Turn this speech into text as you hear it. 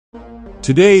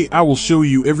Today, I will show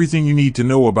you everything you need to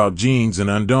know about jeans in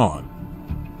Undawn.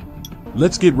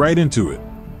 Let's get right into it.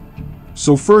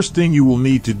 So first thing you will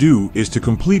need to do is to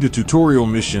complete a tutorial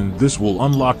mission. This will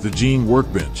unlock the jean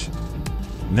workbench.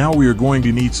 Now we are going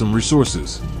to need some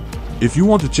resources. If you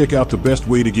want to check out the best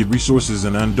way to get resources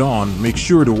in Undawn, make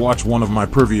sure to watch one of my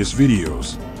previous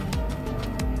videos.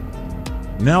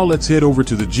 Now let's head over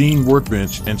to the jean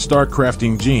workbench and start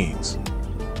crafting jeans.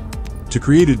 To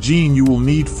create a jean, you will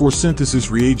need 4 synthesis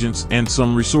reagents and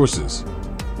some resources.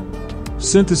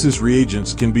 Synthesis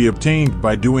reagents can be obtained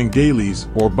by doing dailies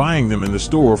or buying them in the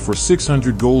store for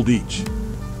 600 gold each.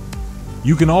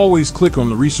 You can always click on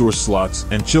the resource slots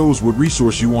and choose what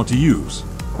resource you want to use.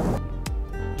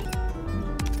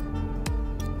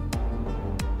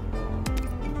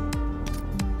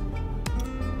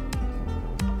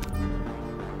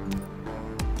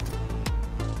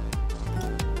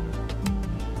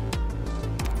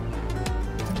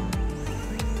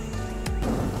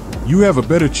 You have a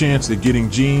better chance at getting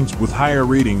jeans with higher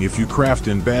rating if you craft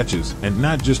in batches and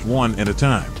not just one at a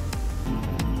time.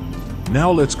 Now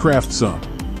let's craft some.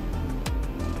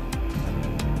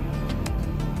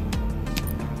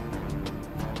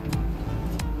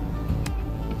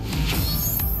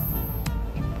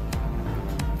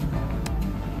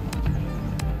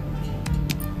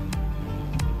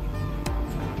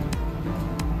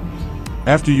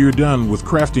 After you're done with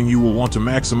crafting, you will want to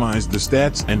maximize the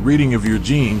stats and rating of your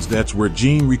jeans. That's where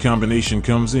jean recombination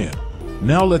comes in.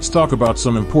 Now let's talk about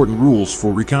some important rules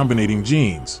for recombinating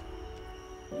jeans.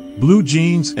 Blue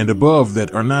jeans and above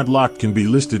that are not locked can be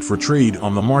listed for trade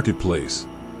on the marketplace.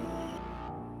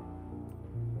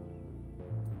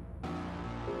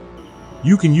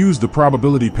 You can use the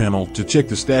probability panel to check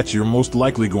the stats you're most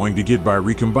likely going to get by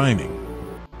recombining.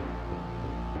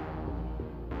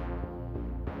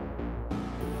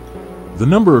 The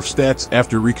number of stats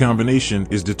after recombination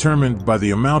is determined by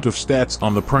the amount of stats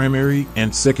on the primary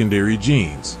and secondary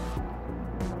genes.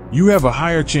 You have a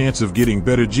higher chance of getting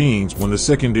better genes when the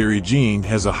secondary gene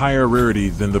has a higher rarity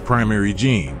than the primary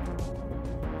gene.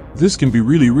 This can be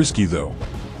really risky though.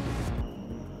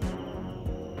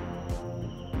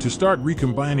 To start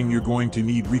recombining, you're going to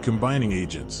need recombining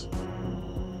agents.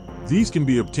 These can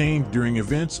be obtained during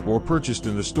events or purchased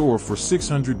in the store for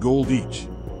 600 gold each.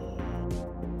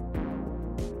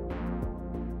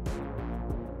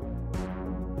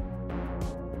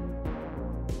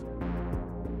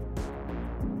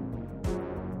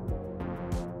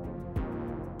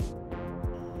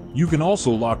 You can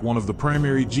also lock one of the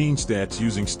primary gene stats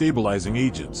using stabilizing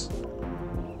agents.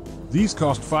 These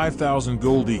cost 5,000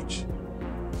 gold each.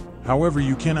 However,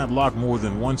 you cannot lock more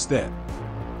than one stat.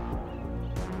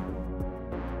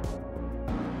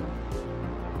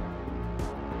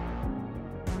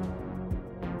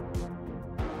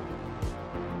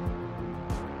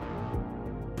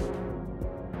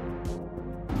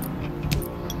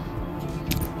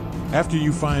 After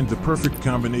you find the perfect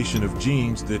combination of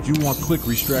genes that you want, click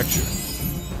Restructure.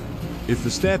 If the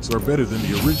stats are better than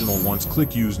the original ones,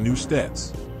 click Use New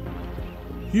Stats.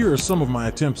 Here are some of my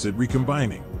attempts at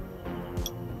recombining.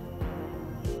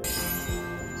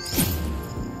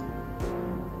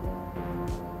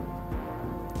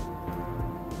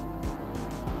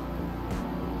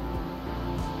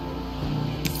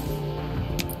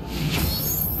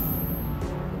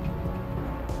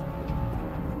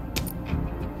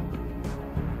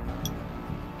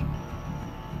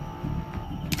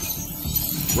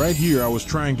 Right here I was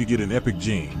trying to get an epic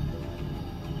gene,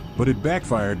 but it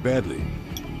backfired badly.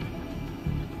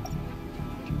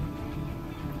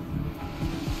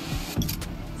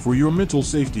 For your mental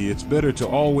safety, it's better to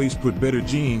always put better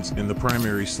genes in the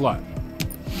primary slot.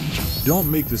 Don't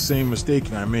make the same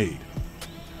mistake I made.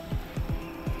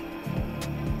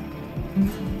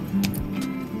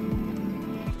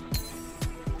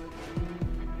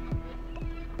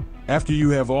 After you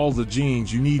have all the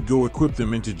genes you need, go equip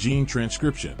them into gene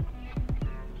transcription.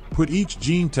 Put each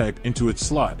gene type into its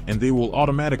slot and they will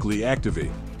automatically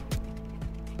activate.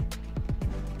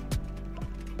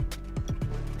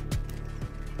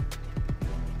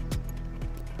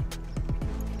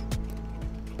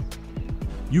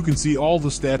 You can see all the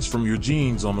stats from your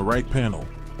genes on the right panel.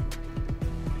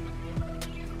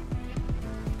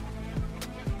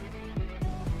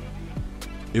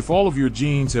 If all of your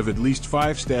genes have at least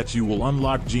 5 stats, you will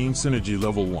unlock Gene Synergy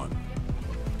Level 1.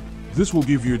 This will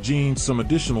give your genes some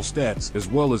additional stats as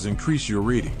well as increase your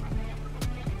rating.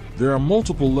 There are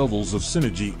multiple levels of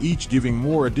synergy, each giving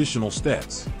more additional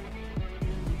stats.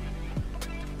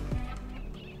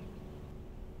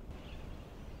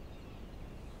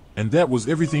 And that was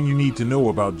everything you need to know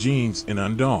about genes in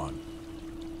Undawn.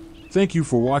 Thank you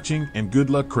for watching and good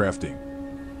luck crafting.